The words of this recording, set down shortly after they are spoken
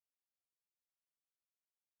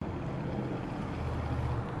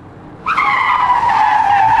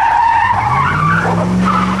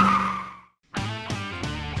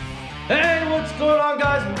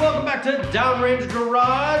back to Downrange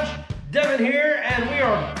Garage. Devin here, and we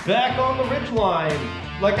are back on the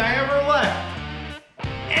Ridgeline, like I ever left.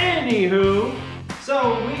 Anywho,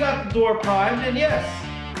 so we got the door primed, and yes,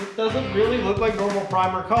 it doesn't really look like normal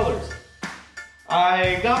primer colors.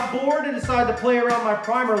 I got bored and decided to play around my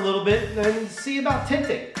primer a little bit and see about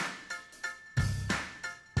tinting.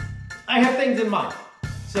 I have things in mind,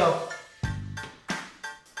 so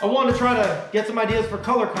I want to try to get some ideas for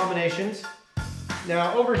color combinations.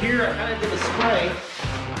 Now over here, I kind of did a spray.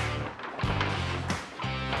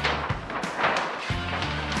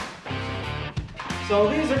 So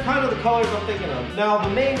these are kind of the colors I'm thinking of. Now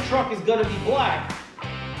the main truck is going to be black,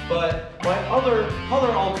 but my other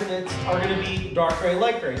color alternates are going to be dark gray,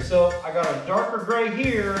 light gray. So I got a darker gray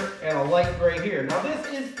here and a light gray here. Now this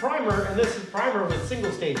is primer, and this is primer with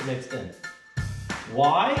single stage mixed in.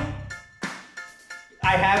 Why?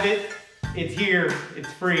 I have it, it's here,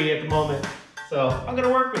 it's free at the moment. So I'm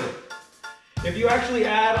gonna work with it. If you actually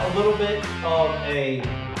add a little bit of a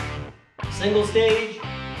single stage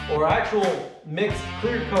or actual mixed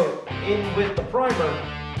clear coat in with the primer,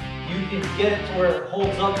 you can get it to where it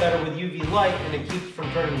holds up better with UV light and it keeps from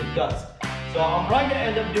turning to dust. So I'm probably gonna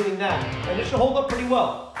end up doing that, and it should hold up pretty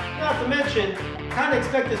well. Not to mention, kind of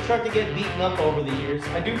expect this truck to get beaten up over the years.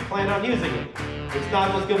 I do plan on using it. It's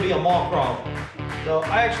not just gonna be a mall crawl. So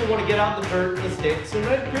I actually want to get out the dirt and the sticks, and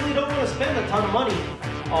I really don't want to spend a ton of money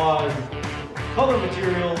on color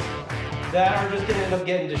materials that are just going to end up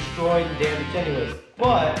getting destroyed and damaged anyways.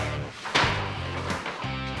 But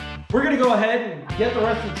we're going to go ahead and get the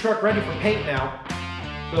rest of the truck ready for paint now.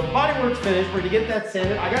 So bodywork's finished. We're going to get that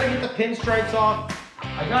sanded. I got to get the pinstripes off.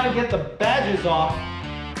 I got to get the badges off,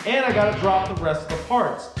 and I got to drop the rest of the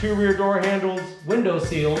parts. 2 rear door handles, window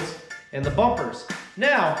seals, and the bumpers.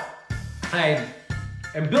 Now,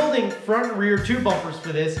 I'm building front and rear 2 bumpers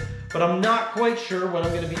for this, but I'm not quite sure what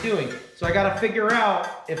I'm going to be doing. So I got to figure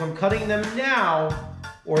out if I'm cutting them now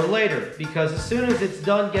or later, because as soon as it's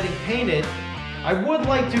done getting painted, I would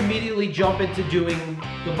like to immediately jump into doing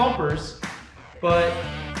the bumpers, but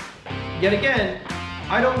yet again,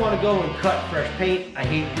 I don't want to go and cut fresh paint. I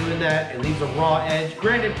hate doing that. It leaves a raw edge.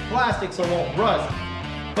 Granted, plastic so it won't rust,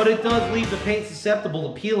 but it does leave the paint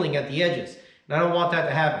susceptible to peeling at the edges, and I don't want that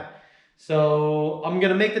to happen. So I'm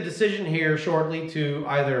gonna make the decision here shortly to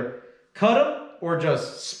either cut them or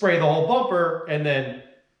just spray the whole bumper and then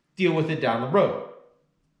deal with it down the road.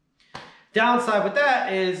 Downside with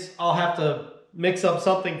that is I'll have to mix up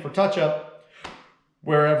something for touch-up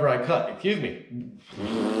wherever I cut, excuse me.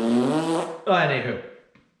 Anywho.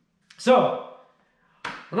 So,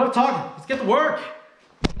 enough talking, let's get to work.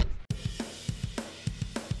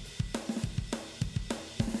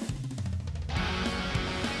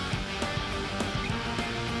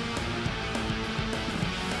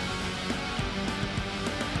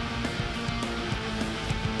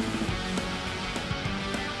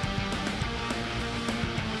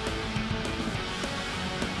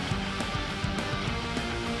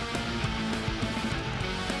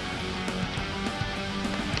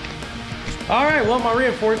 All right, well, my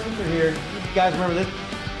reinforcements are here. You guys remember this?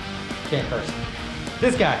 Can't curse.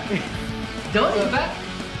 This guy. Donnie's back.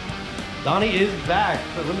 Donnie is back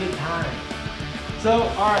for a limited time. So,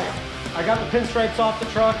 all right, I got the pinstripes off the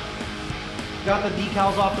truck, got the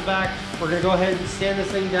decals off the back. We're gonna go ahead and sand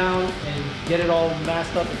this thing down and get it all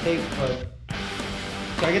masked up and taped, but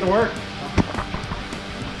gotta get to work.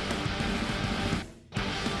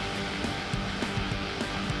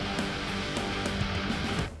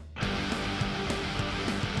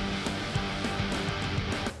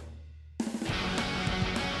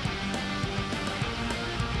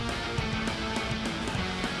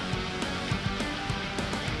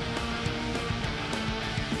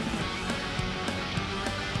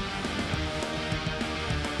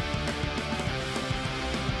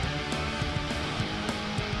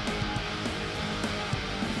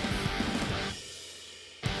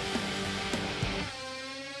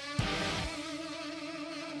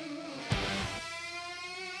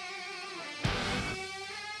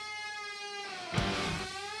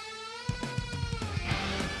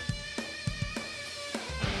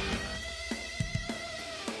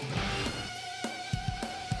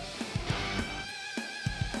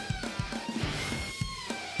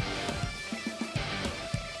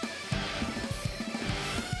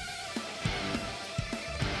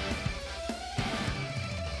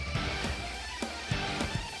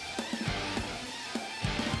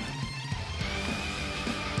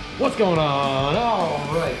 What's going on? All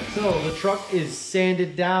right, so the truck is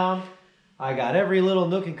sanded down. I got every little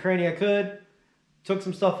nook and cranny I could. Took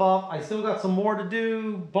some stuff off. I still got some more to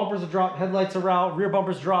do. Bumpers are dropped, headlights are out, rear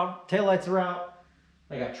bumpers dropped, taillights are out.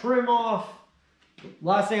 I got trim off.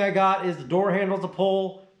 Last thing I got is the door handles to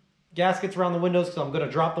pull, gaskets around the windows because I'm going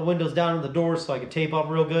to drop the windows down in the doors so I can tape up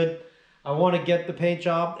real good. I want to get the paint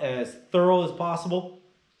job as thorough as possible.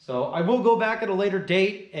 So I will go back at a later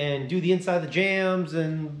date and do the inside of the jams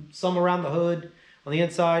and some around the hood on the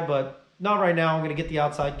inside, but not right now. I'm going to get the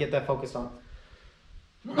outside, get that focused on.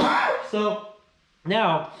 So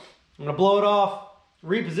now I'm going to blow it off,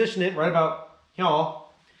 reposition it right about here,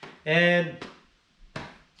 and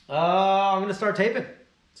I'm going to start taping.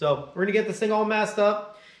 So we're going to get this thing all masked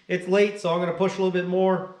up. It's late, so I'm going to push a little bit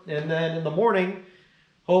more, and then in the morning,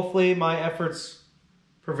 hopefully my efforts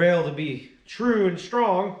prevail to be true and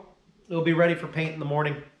strong. It'll be ready for paint in the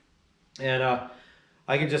morning, and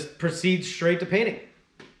I can just proceed straight to painting.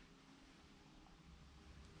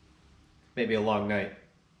 Maybe a long night.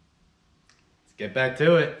 Let's get back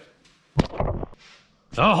to it.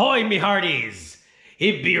 Ahoy, me hearties!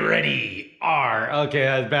 It be ready. Okay,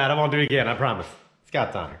 that's bad. I won't do it again, I promise.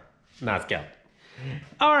 Scout's honor, not Scout.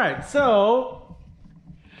 All right, so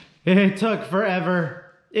it took forever.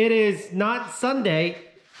 It is not Sunday.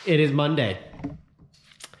 It is Monday.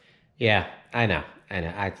 Yeah, I know.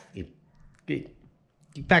 Back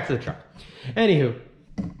to the truck. Anywho,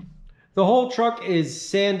 the whole truck is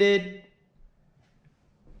sanded.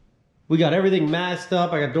 We got everything masked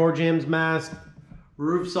up. I got door jambs masked.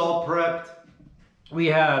 Roof's all prepped. We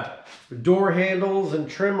have door handles and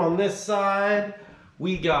trim on this side.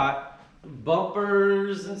 We got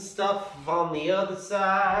bumpers and stuff on the other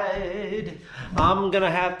side. I'm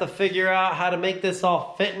gonna have to figure out how to make this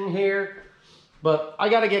all fit in here, but I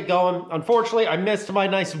gotta get going. Unfortunately, I missed my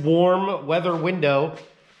nice warm weather window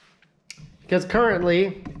because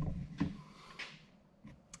currently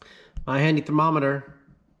my handy thermometer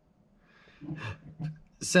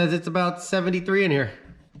says it's about 73 in here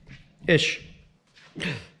ish.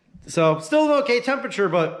 So still an okay temperature,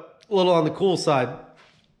 but a little on the cool side.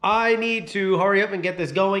 I need to hurry up and get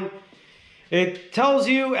this going. It tells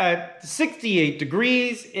you at 68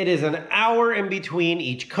 degrees, it is an hour in between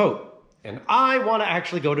each coat. And I want to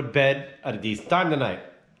actually go to bed at a decent time tonight.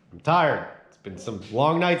 I'm tired. It's been some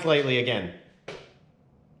long nights lately again.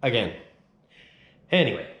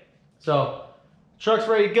 Anyway, so truck's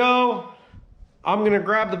ready to go. I'm going to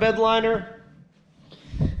grab the bed liner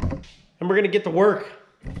and we're going to get to work.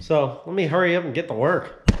 So let me hurry up and get to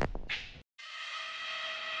work.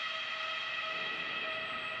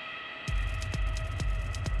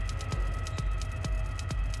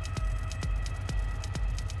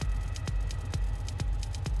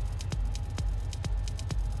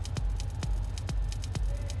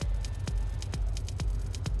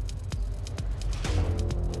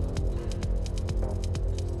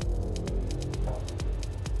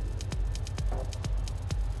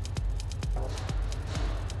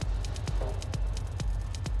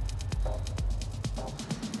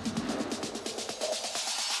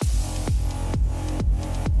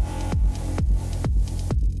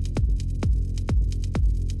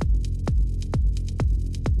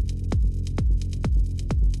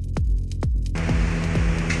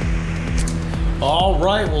 All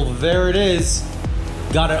right, well, there it is.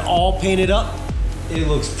 Got it all painted up. It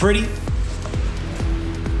looks pretty.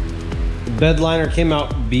 The bed liner came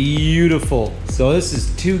out beautiful. So this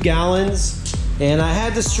is 2 gallons, and I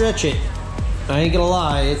had to stretch it. I ain't gonna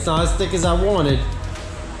lie, it's not as thick as I wanted,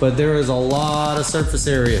 but there is a lot of surface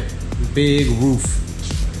area. Big roof,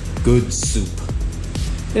 good soup.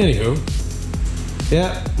 Anywho,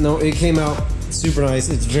 yeah, no, it came out super nice.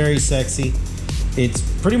 It's very sexy. It's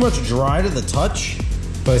pretty much dry to the touch,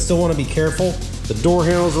 but I still want to be careful. The door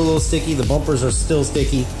handles are a little sticky. The bumpers are still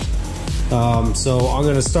sticky. So I'm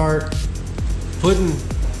going to start putting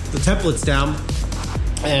the templates down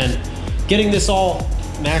and getting this all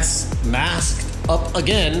masked up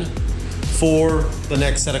again for the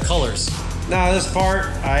next set of colors. Now this part,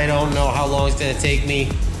 I don't know how long it's going to take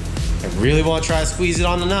me. I really want to try to squeeze it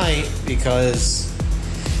on the night because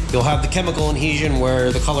you'll have the chemical adhesion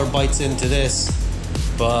where the color bites into this.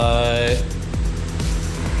 But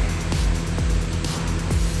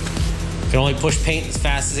can only push paint as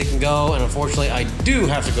fast as it can go, and unfortunately I do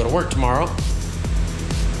have to go to work tomorrow.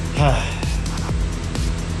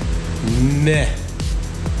 Meh.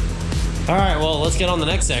 Alright, well, let's get on the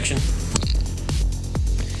next section.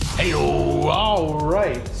 Hey-o!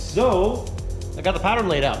 Alright, so I got the pattern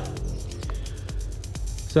laid out.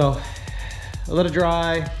 So I let it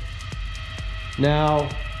dry. Now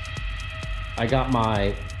I got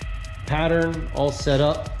my pattern all set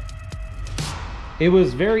up. It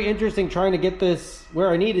was very interesting trying to get this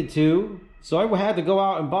where I needed to, so I had to go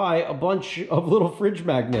out and buy a bunch of little fridge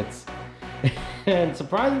magnets. And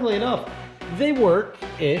surprisingly enough, they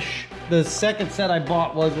work-ish. The second set I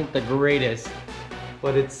bought wasn't the greatest,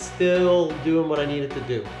 but it's still doing what I need it to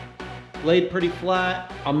do. Laid pretty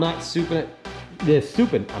flat. I'm not souping it.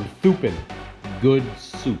 I'm souping. Good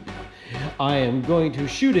soup. I am going to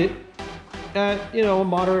shoot it at, you know, a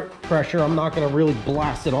moderate pressure. I'm not gonna really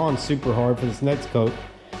blast it on super hard for this next coat,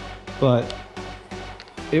 but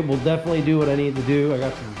it will definitely do what I need to do. I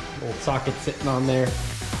got some little sockets sitting on there,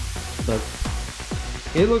 but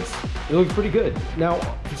it looks pretty good. Now,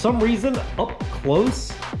 for some reason, up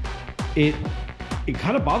close, it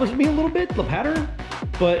kind of bothers me a little bit, the pattern,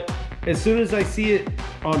 but as soon as I see it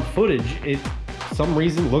on footage, it, for some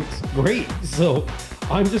reason, looks great. So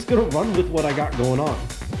I'm just gonna run with what I got going on.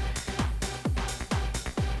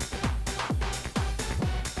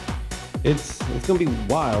 It's gonna be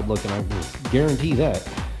wild looking, I can guarantee that.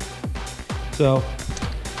 So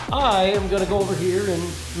I am gonna go over here and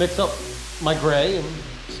mix up my gray and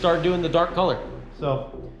start doing the dark color.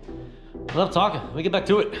 So enough talking, let me get back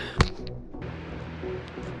to it.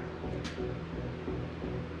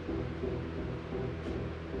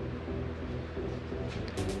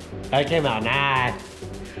 That came out nice.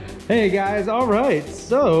 Hey guys, all right,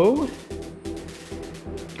 so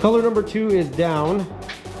color number 2 is down.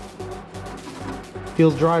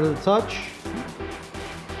 Feels dry to the touch.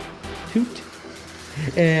 Toot.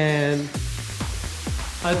 And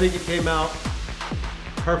I think it came out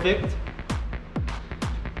perfect.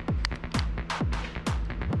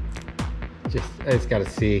 I just gotta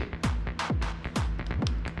see.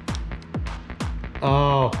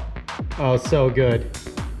 Oh, so good.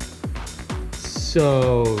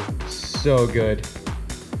 So good.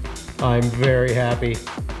 I'm very happy.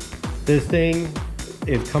 This thing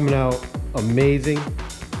is coming out amazing.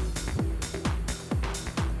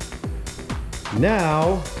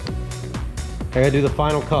 Now I gotta do the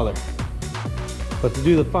final color, but to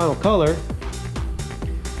do the final color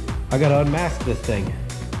I gotta unmask this thing.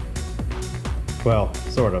 Well,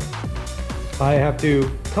 sort of. I have to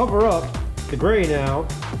cover up the gray now,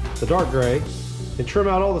 the dark gray, and trim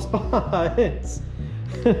out all the spots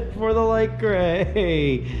for the light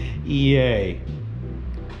gray. Yay.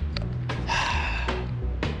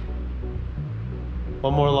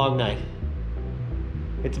 One more long night.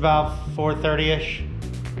 It's about 4:30-ish,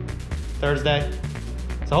 Thursday.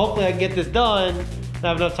 So hopefully I can get this done and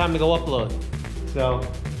have enough time to go upload. So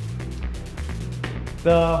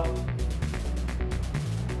the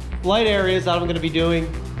light areas that I'm gonna be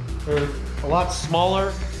doing are a lot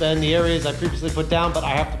smaller than the areas I previously put down, but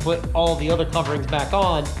I have to put all the other coverings back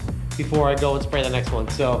on before I go and spray the next one.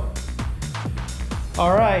 So,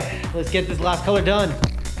 all right, let's get this last color done.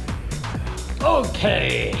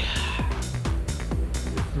 Okay.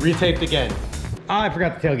 Retaped again. I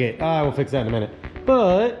forgot the tailgate. I will fix that in a minute.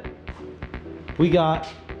 But we got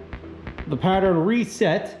the pattern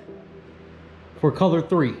reset for color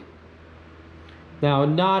 3. Now,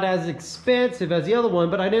 not as expansive as the other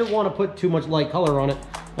one, but I didn't want to put too much light color on it.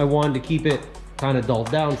 I wanted to keep it kind of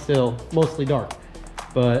dulled down still, mostly dark.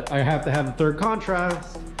 But I have to have the third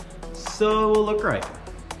contrast, so it will look right.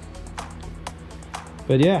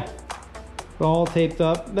 But yeah, all taped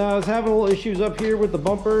up. Now I was having a little issues up here with the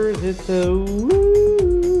bumpers. It's a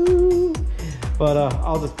woo. But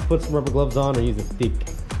I'll just put some rubber gloves on and use a stick.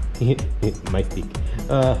 My stick.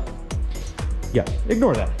 Yeah,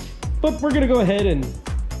 ignore that. But we're gonna go ahead and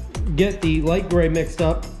get the light gray mixed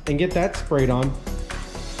up and get that sprayed on. And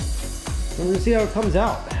we're gonna see how it comes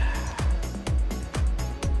out.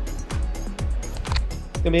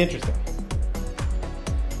 It's gonna be interesting.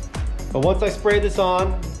 But once I spray this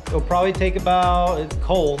on, it'll probably take about, it's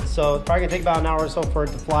cold, so it's probably gonna take about an hour or so for it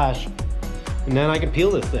to flash. And then I can peel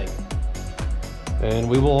this thing. And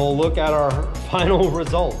we will look at our final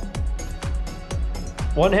result.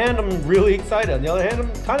 One hand, I'm really excited. On the other hand,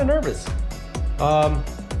 I'm kind of nervous. I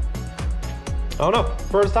don't know.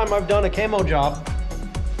 First time I've done a camo job.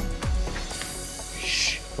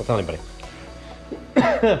 Shh, don't tell anybody.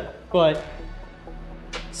 But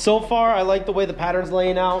so far, I like the way the pattern's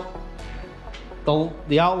laying out.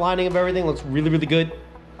 The outlining of everything looks really, really good.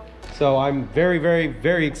 So I'm very, very,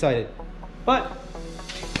 very excited. But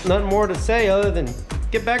nothing more to say other than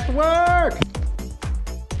get back to work.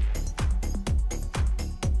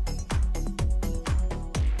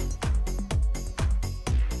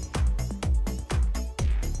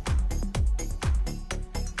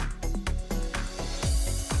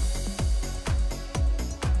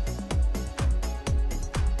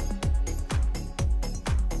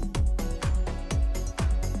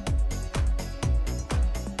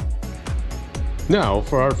 Now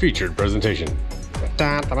for our featured presentation.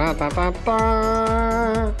 Da, da, da, da, da,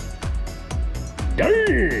 da.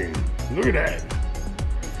 Dang! Look at that.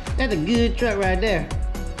 That's a good truck right there.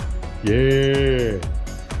 Yeah.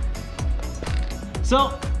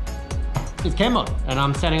 So, it's camo, and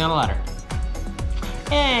I'm standing on a ladder.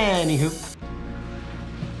 Anywho,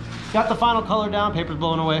 got the final color down, paper's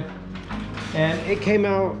blowing away. And it came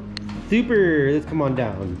out super, let's come on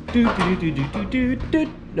down.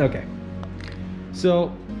 Okay.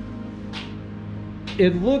 So,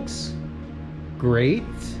 it looks great.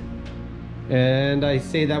 And I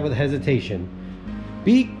say that with hesitation.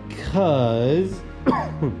 Because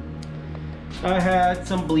I had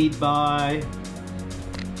some bleed by.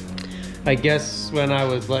 I guess when I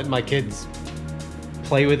was letting my kids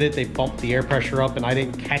play with it, they bumped the air pressure up and I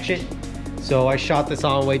didn't catch it. So I shot this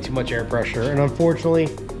on way too much air pressure. And unfortunately,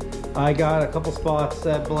 I got a couple spots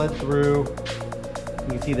that bled through. You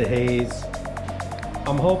can see the haze.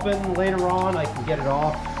 I'm hoping later on I can get it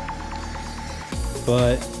off.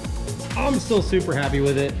 But I'm still super happy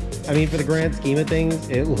with it. I mean, for the grand scheme of things,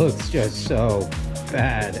 it looks just so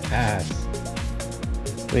badass.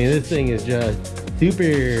 I mean, this thing is just super.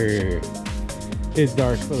 It's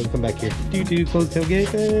dark, but let's come back here. Close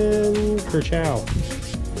tailgate and kerchow.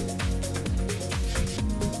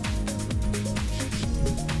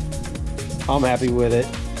 I'm happy with it.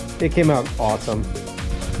 It came out awesome.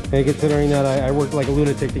 And considering that I worked like a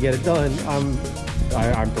lunatic to get it done, I'm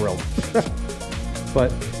thrilled.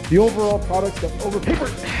 But the overall product stuff over paper.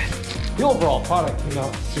 The overall product came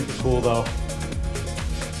out super cool though.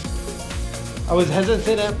 I was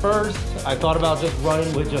hesitant at first. I thought about just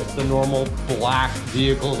running with just the normal black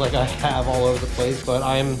vehicles like I have all over the place, but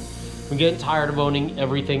I'm getting tired of owning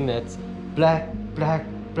everything that's black, black,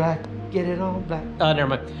 black, get it all black. Never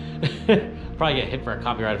mind. Probably get hit for a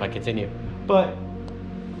copyright if I continue. But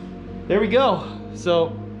there we go. So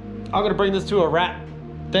I'm gonna bring this to a wrap.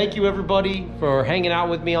 Thank you everybody for hanging out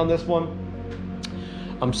with me on this one.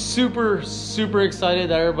 I'm super, super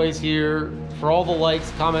excited that everybody's here. For all the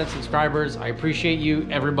likes, comments, subscribers, I appreciate you,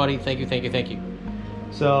 everybody. Thank you, thank you, thank you.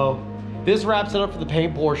 So this wraps it up for the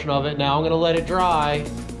paint portion of it. Now I'm gonna let it dry.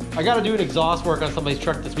 I gotta do an exhaust work on somebody's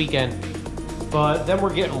truck this weekend, but then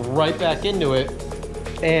we're getting right back into it.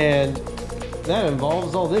 And that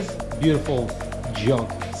involves all this beautiful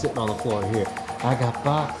junk sitting on the floor here. I got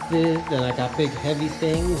boxes, then I got big heavy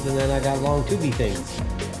things, and then I got long tubey things.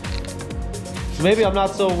 So maybe I'm not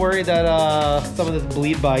so worried that some of this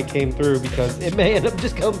bleed by came through because it may end up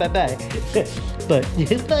just going bye-bye. But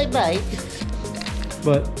bye-bye.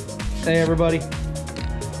 But hey everybody,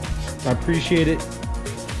 I appreciate it.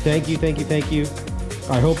 Thank you, thank you, thank you.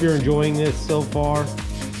 I hope you're enjoying this so far.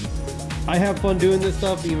 I have fun doing this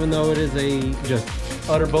stuff even though it is a just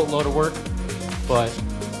utter boatload of work. But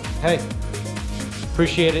hey,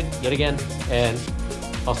 appreciate it yet again, and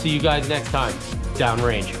I'll see you guys next time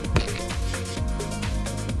downrange.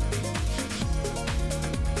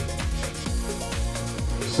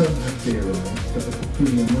 Some have theorized that the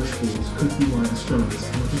peculiar mush balls could be why the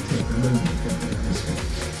strongest cannot detect ammonia from the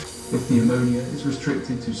atmosphere. If the ammonia is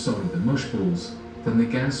restricted to solid and mush balls, then the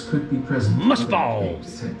gas could be present. Mush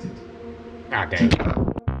balls! Detected. Okay.